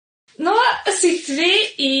sitter vi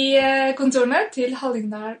i kontorene til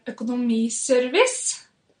Hallingdal Økonomiservice,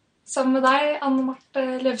 sammen med deg, Anne Marte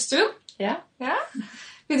Løvstuen. Ja.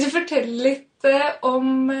 Vil du fortelle litt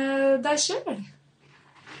om deg selv?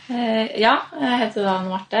 Ja, jeg heter da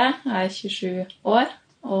Anne Marte, jeg er 27 år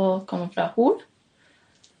og kommer fra Hol.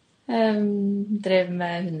 Drev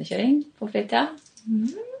med hundekjøring på fritida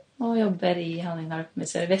og jobber i Hallingdal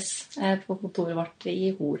Økonomiservice på kontoret vårt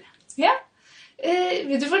i Hol. Ja.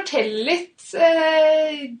 Vil du fortelle litt?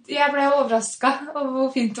 Jeg ble overrasket over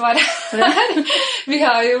hvor fint det var her. Vi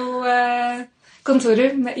har jo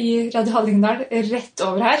kontorer i Radio Hallingdal rett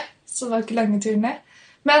over her, så det var ikke lange turer ned.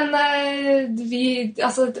 Men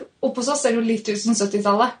oppe hos oss ser det jo litt ut som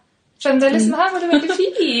 70-tallet. Fremdeles, men her var det veldig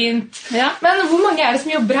fint. Ja. Men hvor mange er det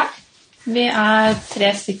som jobber her? Vi er 3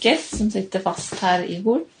 stykker som sitter fast her i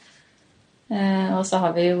Hol. Og så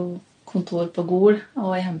har vi jo kontor på Gol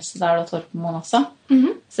og i Hemsedal og Torpemoen også.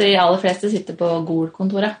 Så de aller fleste sitter på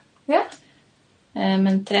Gol-kontoret. Ja.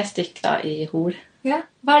 Men 3 stykker da i Hol. Ja.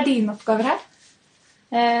 Hva er dine oppgaver her?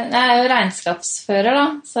 Jeg er jo regnskapsfører da,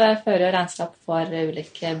 så jeg fører jo regnskap for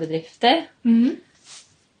ulike bedrifter.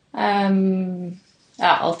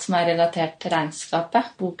 Ja, alt som er relatert til regnskapet.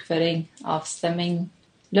 Bokføring, avstemming,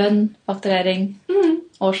 lønn, fakturering,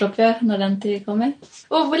 årsoppgjør når den tid kommer.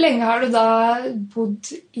 Og hvor lenge har du da bodd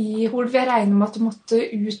i Hol? Jeg regner med at du måtte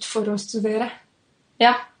ut for å studere.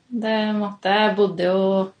 Ja, det måtte jeg.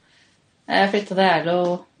 Jeg flyttet til Erlo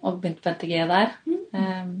og begynte på NTG der.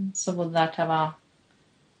 Så bodde der til jeg var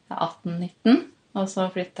 18-19, og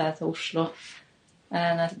så flyttet jeg til Oslo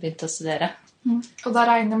når jeg begynte å studere. Og da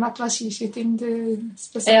regner jeg med at det var skiskyting du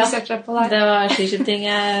spesialiserte deg på der? Ja, det var skiskyting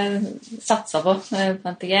jeg satset på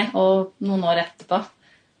NTG, og noen år etterpå,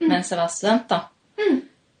 mens jeg var student da.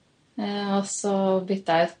 Og så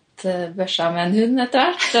bytte jeg ut børsa med en hund etter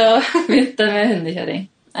hvert, og begynte med hundekjøring.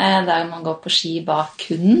 Der man går på ski bak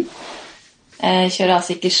hunden. Jeg kjører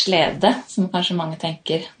altså ikke slede, som kanskje mange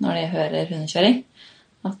tenker når de hører hundekjøring.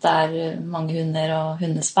 At det er mange hunder og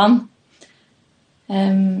hundespann.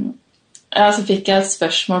 Så fikk jeg et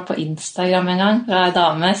spørsmål på Instagram en gang fra en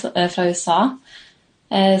dame fra USA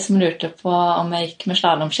som lurte på om jeg gikk med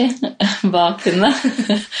slalomski bak hundene.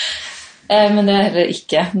 Men det er heller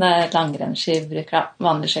ikke. Det er langrennsski, bruker da,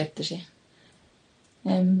 vanlig skøyteski.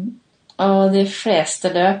 Og de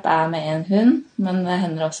fleste løp er med en hund, men det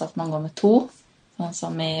hender også at man går med 2. Sånn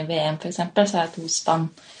som i VM for eksempel, så er 2 spann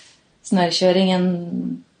snørkjøring en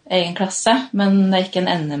egen klasse, men det er ikke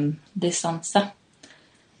en NM-distanse.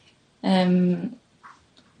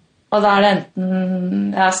 Og da er det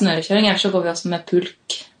enten snørekjøring, eller så går vi også med pulk.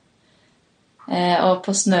 Og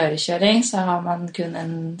på snørekjøring så har man kun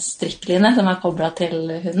en strikkline som er koblet til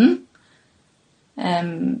hunden.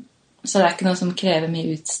 Så det er ikke noe som krever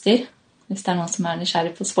mye utstyr. Hvis det er noen som er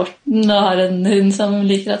nysgjerrig på sporten og har en hund som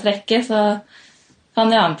liker å trekke, så kan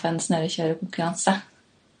de ha med på en snørekjørekonkurranse.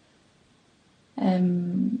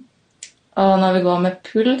 Og når vi går med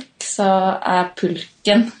pulk, så er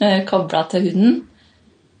pulken koblet til hunden.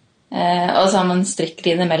 Og så har man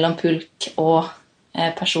strikkline mellom pulk og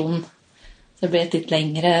personen. Så det blir et litt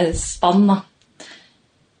lengre spann da.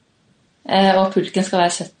 Og pulken skal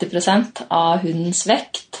være 70% av hundens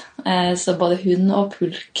vekt. Så både hund og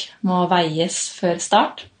pulk må veies før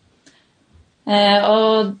start.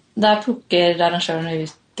 Og der plukker arrangørene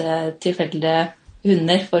ut tilfeldige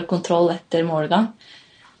hunder for kontroll etter målgang.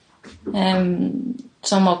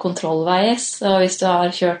 Som må kontrollveies, og hvis du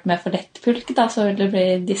har kjørt med for lett pulk da, så vil det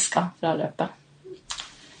bli disket fra løpet.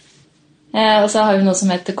 Og så har vi noe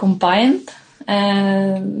som heter combined,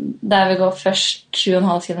 der vi går først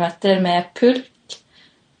 7,5 km med pulk,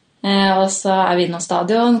 og så er vi innom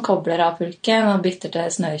stadion, kobler av pulken og bytter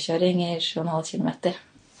til snøkjøring i 7,5 km.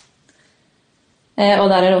 Og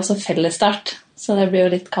der er det også fellesstart, så det blir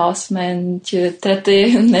jo litt kaos med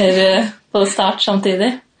 20-30 hunder på start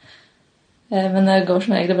samtidig. Men det går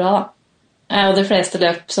som regel bra da. Og de fleste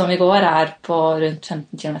løp som vi går er på rundt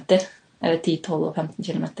 15 km, eller 10, 12 og 15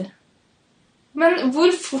 km. Men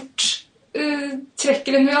hvor fort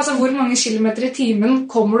trekker en hund? Altså hvor mange kilometer i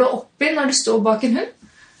timen kommer du opp i når du står bak en hund?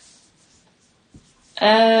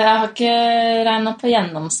 Jeg har ikke regnet på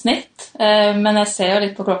gjennomsnitt, men jeg ser jo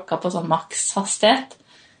litt på klokka på sånn maks hastighet.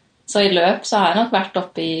 Så i løp så har jeg nok vært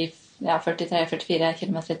oppe i 43-44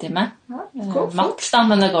 km i time. Ja, maks da,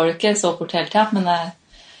 men det går jo ikke så fort hele tiden. Men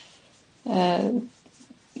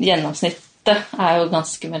gjennomsnittet er jo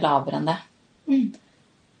ganske mye lavere enn det.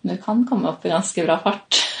 Du kan komme opp i ganske bra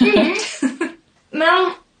fart. Men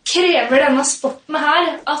krever denne sporten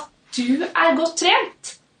her at du er godt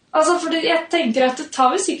trent? Altså, for jeg tenker at det tar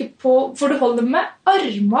vel sikkert på... For du holder med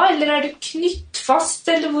armene, eller er du knytt fast,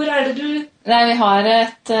 eller hvor er det du... Nei, vi har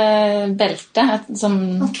et belte som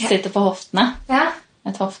sitter på hoftene. Ja.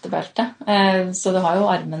 Et hoftebelte. Så du har jo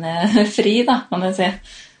armene fri, da, kan jeg si.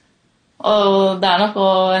 Og det er nok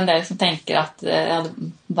også en del som tenker at det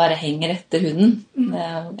bare henger etter hunden. Det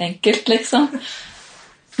er jo enkelt, liksom.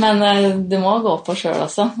 Men du må gå på selv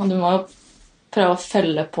også, og du må jo prøve å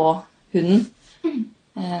følge på hunden.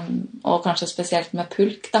 Og kanskje spesielt med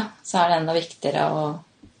pulk da, så er det enda viktigere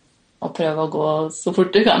å prøve å gå så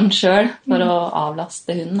fort du kan selv for å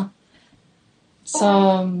avlaste hunden da. Så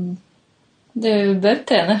du bør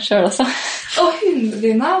trene selv også. Og hundene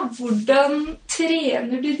dine, hvordan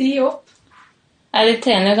trener du de opp? De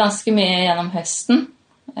trener jo ganske mye gjennom høsten,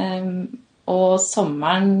 og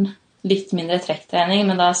sommeren litt mindre trekktrening,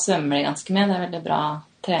 men da svømmer de ganske mye. Det er veldig bra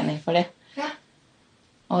trening for dem.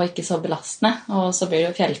 Og ikke så belastende. Og så blir det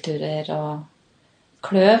jo fjellturer og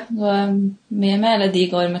kløv går mye med, eller de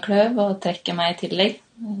går med kløv og trekker meg i tillegg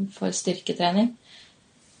for styrketrening.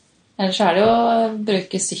 Ellers er det jo å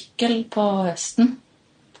bruke sykkel på høsten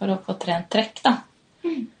for å få trent trekk, da.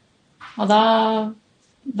 Og da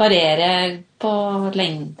varierer jeg på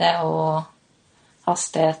lengde og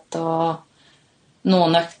hastighet, og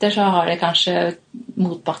noen økter så har de kanskje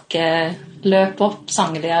motbakkeløp opp,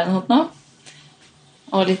 Sangelia eller noe.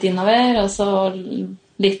 Og litt innover, og så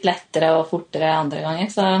litt lettere og fortere andre ganger.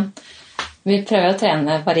 Så vi prøver å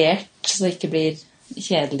trene variert, så det ikke blir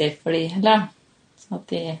kjedelig for de heller. Så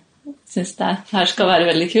at de synes det her skal være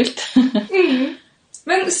veldig kult.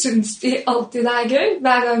 Men synes de alltid det er gøy?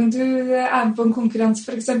 Hver gang du er med på en konkurranse,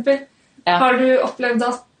 for eksempel? Ja. Har du opplevd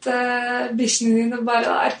at bikkjene dine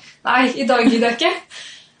bare er nei, i dag gidder jeg ikke?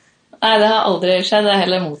 Nei, det har aldri skjedd. Det er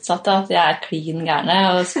heller motsatt at jeg er klin gærne,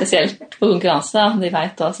 og spesielt på konkurranse. Da. De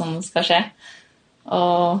vet hva som skal skje.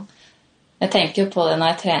 Og jeg tenker jo på det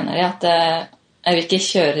når jeg trener dem, at jeg vil ikke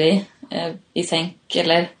kjøre i senk,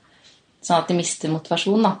 eller sånn at de mister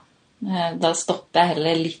motivasjon. Da stopper jeg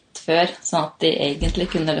heller litt før, sånn at de egentlig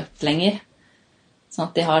kunne løpt lenger. Sånn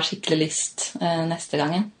at de har skikkelig lyst neste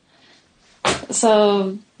gangen. Så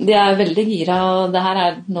de er veldig gira, og det her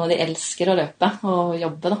er noe de elsker å løpe og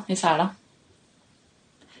jobbe da, i sela.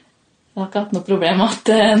 Jeg har ikke hatt noe problem med at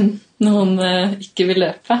noen ikke vil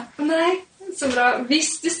løpe. Nei, så bra.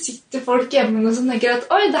 Hvis det sitter folk hjemme og som tenker at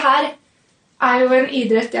oi, det her er jo en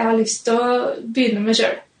idrett jeg har lyst til å begynne med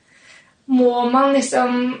selv. Må man liksom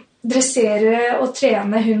dressere og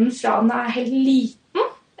trene hunden fra den er helt liten,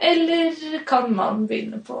 eller kan man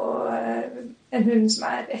begynne på en hund som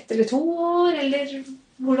er 1 eller 2 år, eller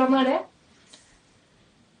hvordan er det?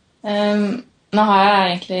 Nå har jeg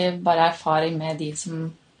egentlig bare erfaring med de som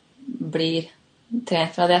blir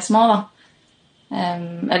trent fra de er små, da.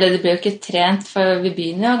 Eller det blir jo ikke trent, for vi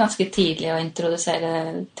begynner jo ganske tidlig å introdusere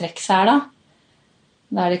trekksela.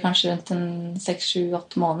 Da er de kanskje rundt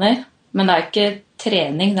 6-7-8 måneder. Men det er ikke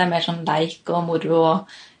trening, det er mer sånn leik og moro, og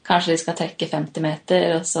kanskje de skal trekke 50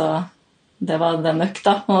 meter, og så det var den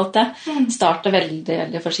økta på en måte. Starter veldig,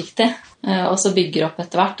 veldig forsiktig, og så bygger opp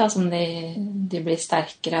etter hvert da, som de blir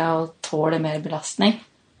sterkere og tåler mer belastning.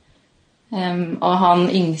 Og han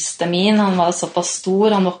yngste min, han var såpass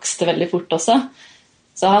stor, han vokste veldig fort også,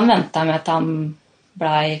 så han ventet med at han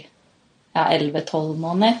ble 11-12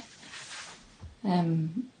 måneder.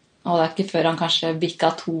 Og det er ikke før han kanskje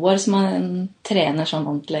bikket 2 år som han trener sånn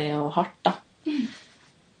ordentlig og hardt da.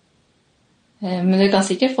 Men du kan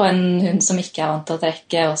sikkert få en hund som ikke er vant til å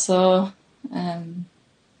trekke også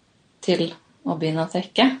til å begynne å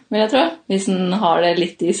trekke, vil jeg tro, hvis den har det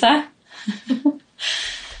litt i seg.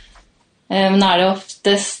 Men er det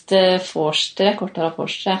oftest forstre, kortere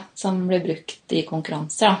forstre, som blir brukt i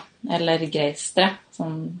konkurranser, da. Eller greistre,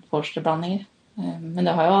 sånn forstreblandinger. Men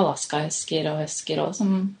det har jo Alaska-husker og husker også,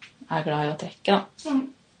 som er glad i å trekke, da.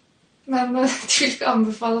 Men du vil ikke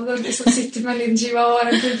anbefale det, de som sitter med liten chihuahua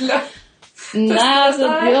og en puddel? Nei,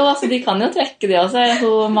 altså, de kan jo trekke de også.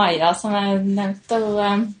 Hun Maja som jeg nevnte,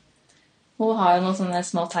 hun har jo noen sånne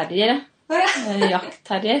små terrier,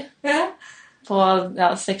 jaktterrier, på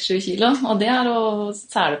 6-7 kilo, og det er å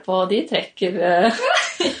sele på, og de trekker.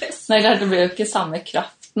 Yes. Det er klart, det blir jo ikke samme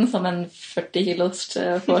kraften som en 40 kilos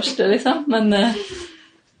forste, liksom, men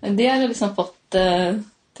de har jo liksom fått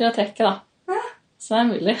til å trekke, da. Så det er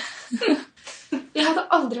mulig. Jeg hadde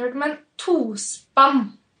aldri hørt om en tospann.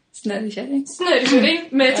 Snørekjøring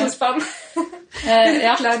med tospann.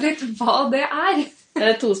 Klar litt hva det er.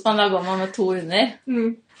 Tospann, da går man med 2 hunder.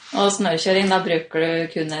 Og snørekjøring, da bruker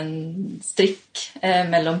du kun en strikk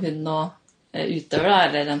mellom hund og utøver, da,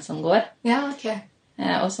 eller den som går. Ja, ok.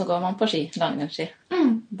 Og så går man på ski, langrennsski,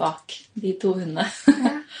 bak de 2 hundene.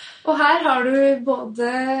 Og her har du både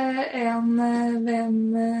en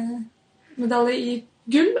VM-medalje i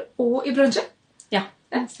gull og i bronse. Ja,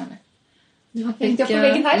 det stemmer. Du har hengt opp på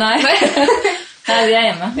veggen her? Nei. Nei, vi er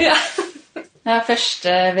hjemme. Ja. Ja,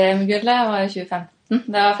 første VM-gullet var i 2015.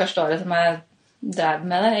 Det var første året som jeg drev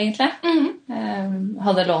med det, egentlig.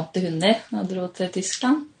 Hadde lånt til hunder og dro til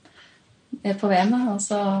Tyskland på VM, og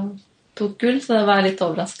så tok gull, så det var litt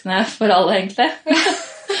overraskende for alle, egentlig.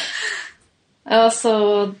 Og så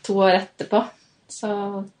 2 år etterpå så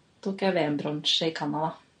tok jeg VM-bronse i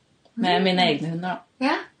Canada med mine egne hunder, da.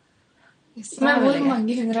 Ja. Men hvor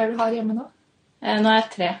mange hunder er du har hjemme nå? Nå er jeg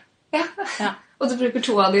 3. Ja. Og du bruker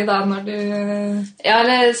 2 av de da når du... Ja,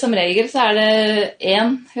 eller som regel så er det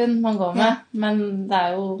 1 hund man går med, men det er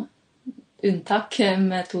jo unntak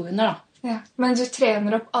med 2 hunder, da. Ja. Men du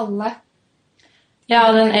trener opp alle? Ja,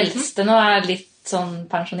 den eldste nå er litt sånn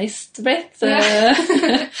pensjonist blitt,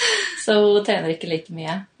 så hun trener ikke like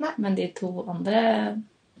mye. Nei. Men de 2 andre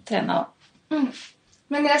trener da.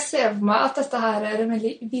 Men jeg ser for meg at dette her er en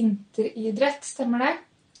veldig vinteridrett, stemmer det?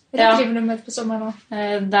 Eller Ja. driver du med det på sommeren nå?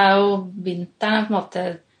 Det er jo vinteren jeg på en måte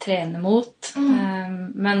trener mot,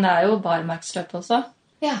 men det er jo barmarksløp også.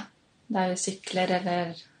 Ja. Det er jo sykler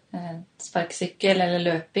eller sparkesykkel eller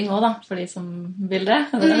løping også da, for de som vil det.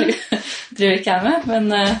 Det driver ikke jeg med,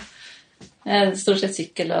 men stort sett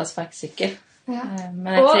sykkel og sparkesykkel. Ja.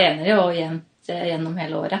 Men jeg trener jo jevnt gjennom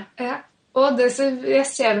hele året. Ja. Og det som jeg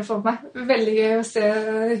ser det for meg. Veldig gøy å se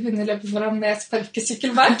hunder løpe foran med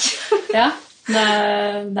sparkesykkel bak. Ja, det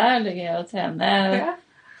er veldig gøy å trene. Ja.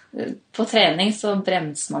 På trening så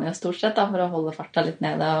bremser man jo stort sett da, for å holde farta litt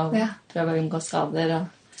nede og prøve å unngå skader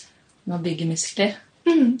og bygge muskler.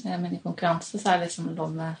 Men i konkurranse så er det liksom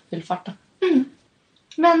lov med full fart da.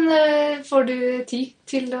 Men får du tid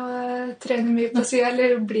til å trene mye på siden,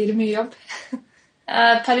 eller blir det mye jobb?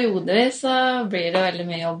 Periodevis så blir det veldig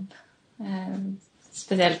mye jobb.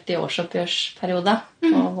 Spesielt i årsoppgjørsperiode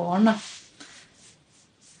på våren da.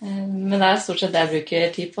 Men det er stort sett det jeg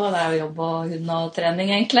bruker tid på. Det er jo jobb og hund og trening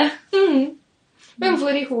egentlig. Men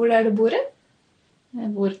hvor i Hol er det bor?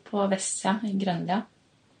 Jeg bor på Vestsida i Grønlia.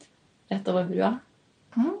 Rett over brua.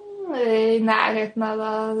 I nærheten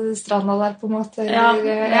av stranda der på en måte? Ja,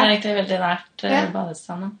 det er egentlig veldig nært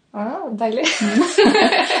badestranda. Deilig. Ja,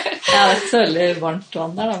 det er ikke så veldig varmt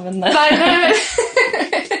vann der da, men... Nei.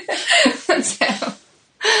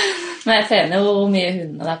 Men jeg trener jo mye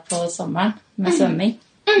hunder der på sommeren med svømming.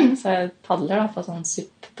 Så jeg padler da på sånn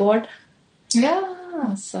suppboard. Ja.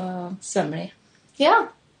 Og så svømmer de. Ja.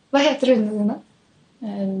 Hva heter hundene dine?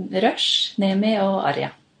 Rush, Nemi og Arja.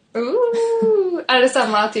 Er det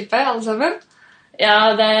samme type, alle sammen?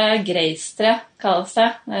 Ja, det er Greystre, kalles det.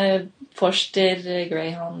 Forster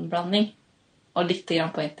Greyhound-blanding. Og litt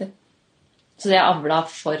grann pointer. Så det er avla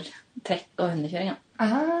for trekk og hundekjøring, ja.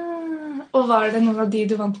 Og var det noen av de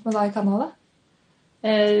du vant med da i Canada?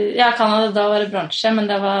 Ja, Canada, da var det bronse, men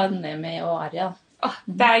det var Nemi og Arja.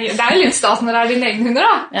 Det er litt stas når det er dine egne hunder,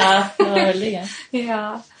 da. Ja, det var veldig gøy. Ja.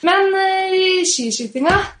 Men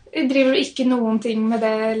skiskytinga, driver du ikke noen ting med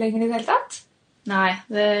det lenger i det hele tatt? Nei,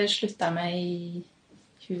 det sluttet jeg med i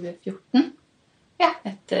 2014. Ja.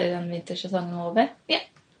 Etter den vintersesongen var over. Ja.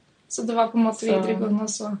 Så det var på en måte videregående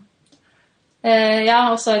også? Ja,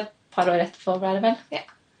 og så et par år etterpå ble det vel.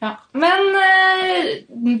 Ja. Men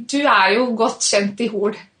du er jo godt kjent i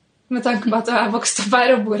Hol, med tanke på at du er vokst opp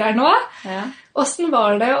her og bor her nå. Ja. Hvordan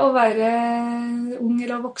var det å være ung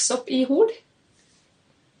eller å vokse opp i Hol?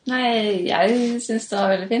 Nei, jeg synes det var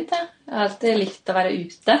veldig fint, ja. Jeg har alltid likt å være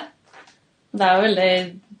ute. Det er jo veldig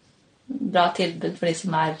bra tilbud for de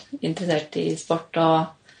som er interessert i sport og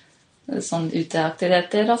sånn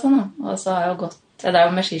uteaktiviteter og sånn. Og så har jeg jo gått, jeg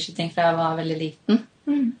drev med skiskyting fra jeg var veldig liten.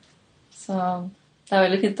 Så det er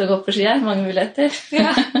veldig fint å gå på ski her, mange muligheter.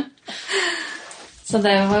 Ja. Så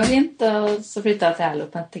det var jo fint, og så flyttet jeg til Erlo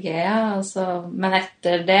på NTG, men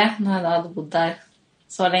etter det, når jeg da hadde bodd der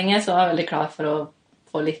så lenge, så var jeg veldig klar for å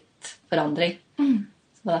få litt forandring.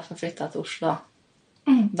 Så derfor flyttet jeg til Oslo da.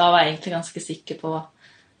 Da var jeg egentlig ganske sikker på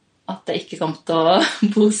at jeg ikke kom til å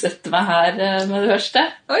bosette meg her med det første.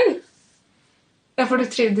 Oi! Ja, for du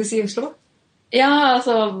trivdes i Oslo? Ja,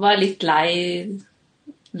 altså var litt lei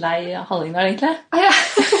av Hallingdal, egentlig.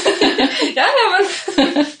 Ja, men...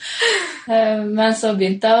 Men så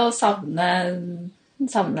begynte jeg å savne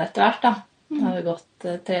etter hvert, da. Det har jo gått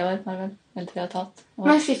 3 år, var det vel? Eller 3,5.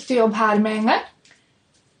 Men fikk du jobb her med en gang?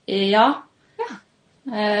 Ja.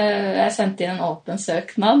 Jeg sendte inn en åpen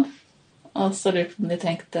søknad, og så lurte på om de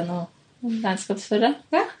trengte noe regnskapsfører.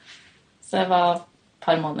 Ja. Så det var et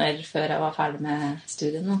par måneder før jeg var ferdig med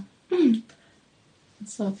studiene.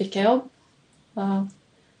 Så fikk jeg jobb. Da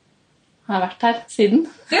har jeg vært her siden.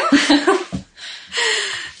 Ja.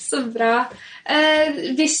 Så bra.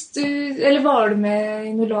 Var du med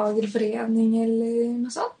i noen lagerforening eller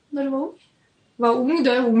noe sånt når du var ung? Du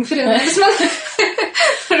er jo ung fremdeles, men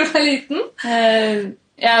når du var liten?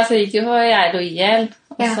 Så gikk jo på Geilo IL,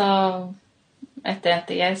 og så etter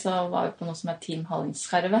NTG så var vi på noe som het Team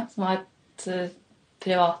Hallingskarvet, som var et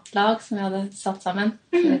privatlag som vi hadde satt sammen.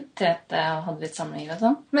 Vi trente og hadde litt samlinger og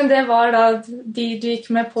sånn. Men det var da de du gikk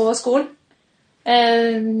med på skolen?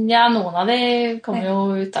 Noen av de kom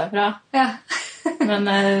jo utenfra. Ja. Men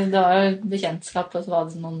det var jo bekjentskap, og så var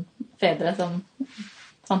det noen fedre som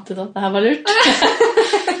fant ut at det her var lurt.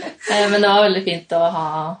 Men det var veldig fint å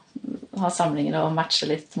ha samlinger og matche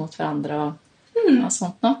litt mot hverandre og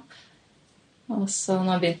sånt nå. Og så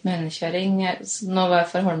når jeg begynte med hundekjøring, nå var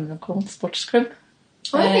jeg for Holmenkollen sportsklubb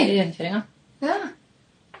i hundekjøringa. Ja.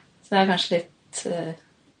 Så det er kanskje litt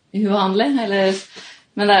uvanlig,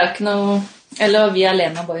 men det er jo ikke noe. Eller via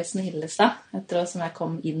Lena Boysen i Hillestad, etter som jeg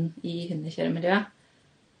kom inn i hundekjøremiljøet.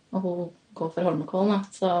 Og hun går for Holmenkollen,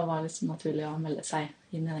 så var det liksom naturlig å melde seg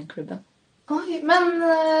inn i den klubben. Oi, men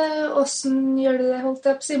hvordan gjør du det, holdt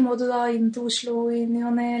jeg på å si? Må du da inn til Oslo i ny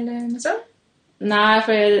og ne, eller noe sånt? Nei,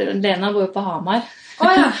 for Lena bor jo på Hamar.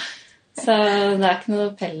 Ja. Så det er ikke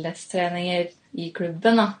noen fellestreninger i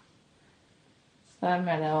klubben, da. Så det er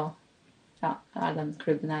mer det er den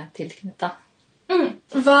klubben jeg er tilknyttet.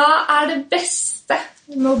 Hva er det beste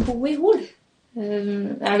med å bo i Hol?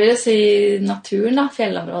 Jeg vil jo si naturen, da,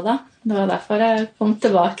 fjellområdet. Det var derfor jeg kom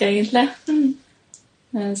tilbake, egentlig.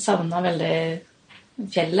 Jeg savnet veldig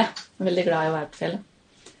fjellet. Jeg er veldig glad i å være på fjellet.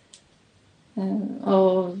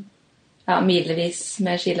 Og milevis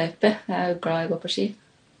med skiløyper. Jeg er jo glad i å gå på ski.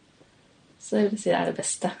 Så jeg vil si det er det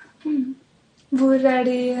beste. Hvor er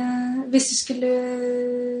de, hvis du skulle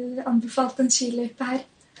anbefalt en skiløype her?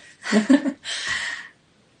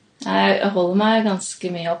 Jeg holder meg ganske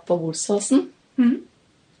mye opp på Holsåsen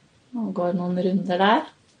og går noen runder der.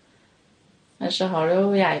 Ellers så har du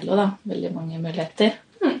jo Geilo, da. Veldig mange muligheter.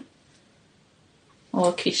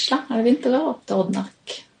 Og Kvisla er det fint å gå opp til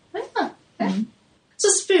Odnak. Så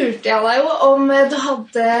spurte jeg deg jo om du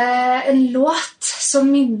hadde en låt som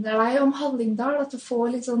minner deg om Hallingdal, at du får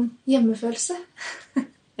litt sånn hjemmefølelse.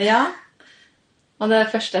 Ja. Og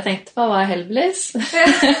det første jeg tenkte på var Hellbillies.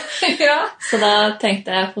 Ja. Så da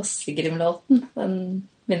tenkte jeg Fossegrim-låten. Den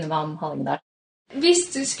minner meg om Hallingdal. Hvis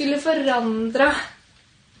du skulle forandre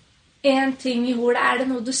en ting i Hol, er det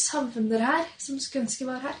noe du savner her, som du skulle ønske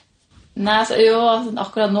var her? Nei,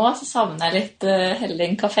 akkurat nå så savner jeg litt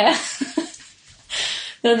Helling Café.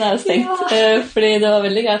 Den er stengt, fordi det var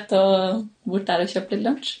veldig greit å bort der og kjøpe litt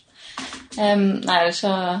lunsj. Ellers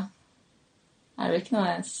så er det ikke noe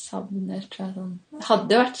jeg savner, tror jeg. Det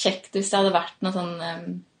hadde jo vært kjekt hvis det hadde vært noe sånn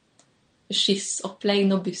skyssopplegg,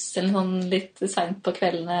 noe buss eller sånn litt sent på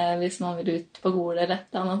kveldene hvis man vil ut på Gol eller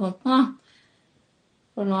et eller annet sånt. Da.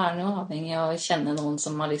 For nå er det jo avhengig av å kjenne noen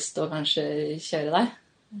som har lyst til å kanskje kjøre deg.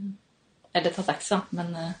 Eller ta taxi,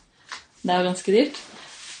 men det er jo ganske dyrt.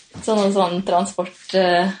 Så noen sånn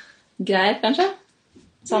transportgreier, kanskje.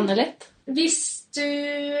 Savner litt. Hvis du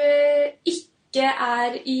ikke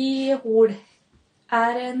er i Hol,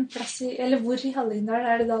 er en plass eller hvor i Hallingdal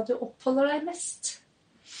er det da du oppholder deg mest?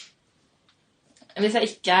 Hvis jeg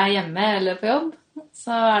ikke er hjemme eller på jobb,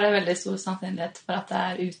 så er det veldig stor sannsynlighet for at jeg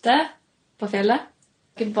er ute på fjellet.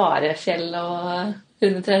 Ikke bare fjell og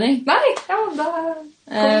hundetrening. Nei,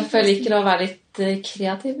 For jeg liker å være litt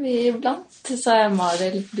kreativ iblant, så jeg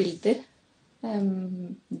maler litt bilder.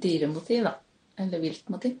 Dyremotiv, da. Eller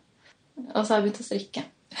viltmotiv. Og så har jeg begynt å strikke.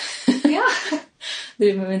 Ja.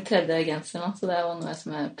 Driver med min 3. genser nå, så det er jo noe som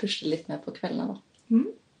jeg pusler litt med på kveldene da.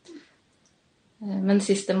 Men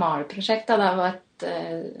siste maleprosjekt da, det var et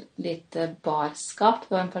lite barskap.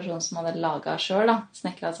 Det var en person som hadde laget selv da,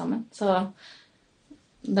 snekret sammen. Så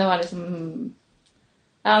det var liksom,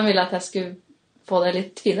 han ville at jeg skulle få det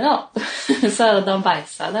litt finere da. Så da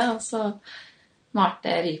beisa jeg det, og så malte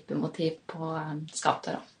jeg rypemotiv på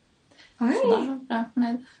skapdøra. Så da ble jeg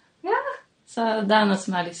fornøyd. Ja. Så det er noe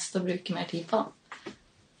som jeg har lyst til å bruke mer tid på da.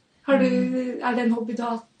 Er det en hobby du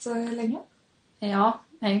har hatt lenge? Ja,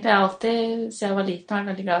 egentlig har jeg alltid, siden jeg var liten, vært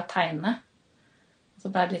veldig glad i å tegne. Så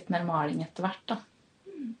ble det litt mer maling etter hvert da.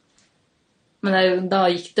 Men da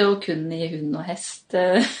gikk det jo kun i hund og hest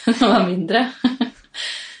når jeg var mindre.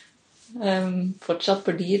 Fortsatt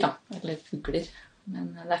på dyr da, eller fugler. Men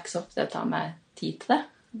det er ikke så ofte jeg tar meg tid til det.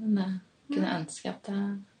 Men jeg kunne ønske at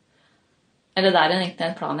eller det er egentlig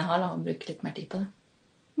en plan jeg har da, å bruke litt mer tid på det.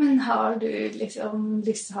 Men har du liksom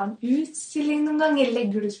lyst til å ha en utstilling noen gang? Eller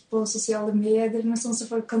legger du ut på sosiale medier med sånn så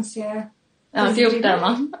folk kan se? Jeg har ikke gjort det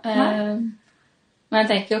ennå. Men jeg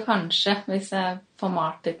tenker jo kanskje, hvis jeg får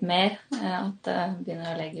malt litt mer, at jeg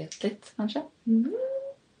begynner å legge ut litt, kanskje.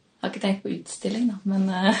 Jeg har ikke tenkt på utstilling, da, men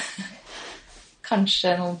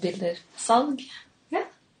kanskje noen bilder på salg.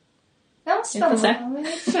 Ja, spennende.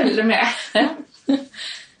 Vi følger med. Ja.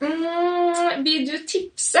 Vil du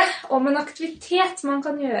tipse om en aktivitet man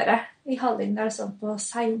kan gjøre i Hallingdal sånn på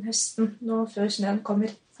senhøsten, nå før snøen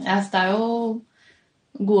kommer? Ja, så det er jo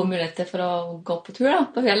gode muligheter for å gå på tur da,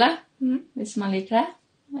 på fjellet, hvis man liker det.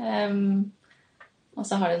 Og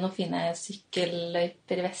så har de noen fine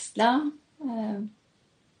sykkelløyper i Vestla,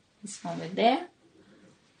 hvis man vil det.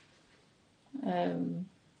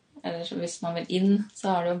 Eller så hvis man vil inn,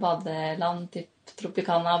 så har du jo badeland typ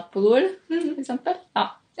Tropicana på Gol, for eksempel. Ja,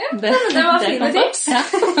 det var fine tips. Ja.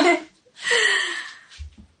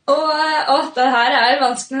 og det her er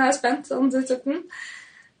vanskelig, jeg er spent om du tok den.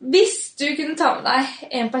 Hvis du kunne ta med deg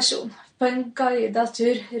en person på en guidet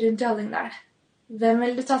tur rundt i Hallingdal, hvem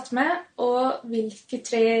ville du tatt med, og hvilke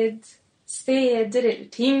 3 steder eller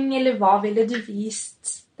ting, eller hva ville du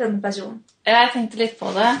vist denne personen? Jeg tenkte litt på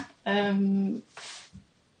det,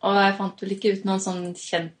 og jeg fant vel ikke ut noen sånn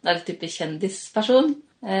type kjendisperson,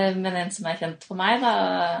 men en som er kjent for meg, da,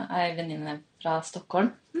 er en venninne fra Stockholm,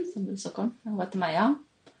 som bor i Stockholm. Hun heter Meia,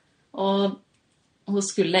 og hun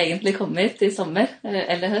skulle egentlig komme hit i sommer,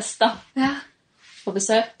 eller høst da, på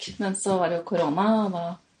besøk, men så var det jo korona, og da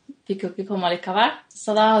fikk hun ikke komme likevel.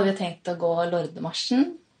 Så da hadde vi tenkt å gå Lordemarsjen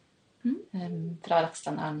fra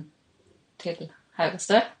Raksteinaren til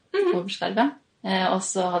Haugastø, over Skarvet. Og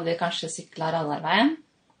så hadde vi kanskje syklet Rallarveien.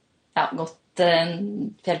 Ja, gått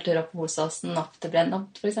en fjelltur opp på Holsåsen, opp til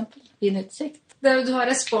Brennholt, for eksempel. Fin utsikt. Du har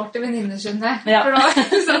et sporty venninne, skjønner jeg. Ja. For da,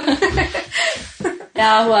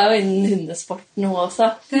 ja, hun er jo innen hundesport nå også,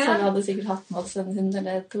 så vi hadde sikkert hatt med oss en hund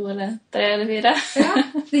eller 2 eller 3 eller 4. Ja,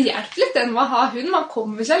 det hjelper litt den med å ha hund. Man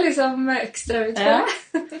kommer seg liksom ekstra ut for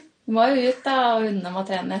det. Du må jo ut da, og hundene må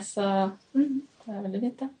trenes, så det er veldig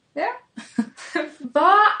fint, Ja. Hva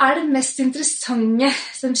er det mest interessante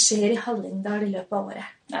som skjer i Hallingdal i løpet av året?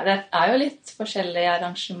 Ja, det er jo litt forskjellige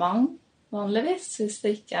arrangement, vanligvis, hvis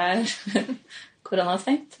det ikke er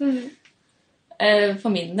koronastengt. For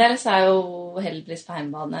min del så er jo Helbris på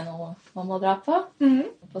hjemmebane noe man må dra på.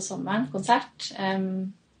 På sommeren, konsert.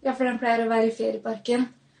 Ja, for den pleier å være i ferieparken.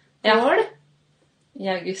 Ja. År? I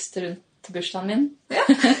august rundt bursdagen min. Ja.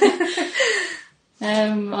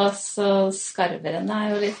 Og så Skarverennet er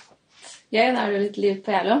jo litt gøy. Da er det jo litt liv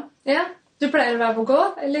på Gjerlo. Ja. Du pleier å være på gå,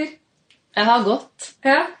 eller? Jeg har gått.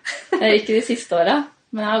 Ja. Ikke de siste årene,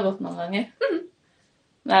 men jeg har gått noen ganger.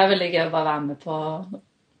 Det er veldig gøy å bare være med på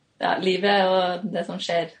livet og det som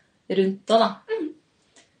skjer rundt da.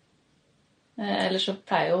 Ellers så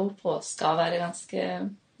pleier jo påske å være ganske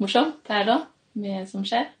morsomt. Det er da mye som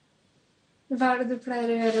skjer. Hva er det du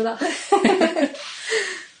pleier å gjøre da?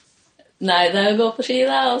 Nei, det er å gå på ski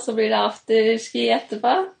da, og så blir det afterski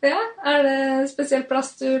etterpå. Ja, er det en spesiell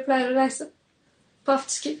plass du pleier å reise på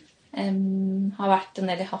afterski? Har vært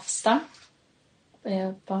en del i Hafstad,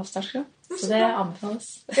 på Hafstadskropp, så det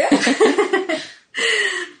anbefales. Ja.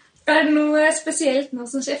 Er det noe spesielt nå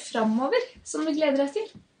som skjer fremover, som du gleder deg til?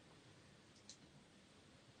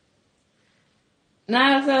 Nei,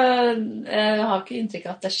 altså, jeg har ikke inntrykk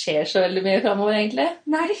av at det skjer så veldig mye fremover, egentlig.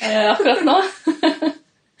 Nei. Akkurat nå.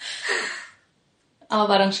 Av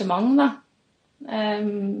arrangement, da.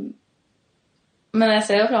 Men jeg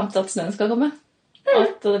ser jo frem til at snøen skal komme.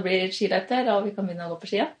 At det blir skiløyper, og vi kan begynne å gå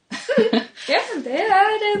på skia. Ja, det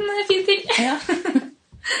er en fin ting. Ja.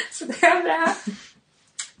 Så det er bra.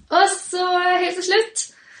 Og så helt til slutt,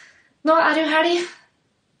 nå er det jo helg.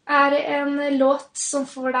 Er det en låt som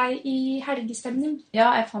får deg i helgestemning? Ja,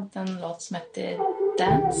 jeg fant en låt som heter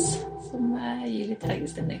Dance, som gir litt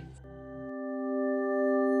helgestemning.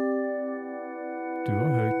 Du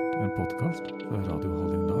har hørt en podcast fra Radio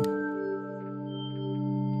Hallingdal.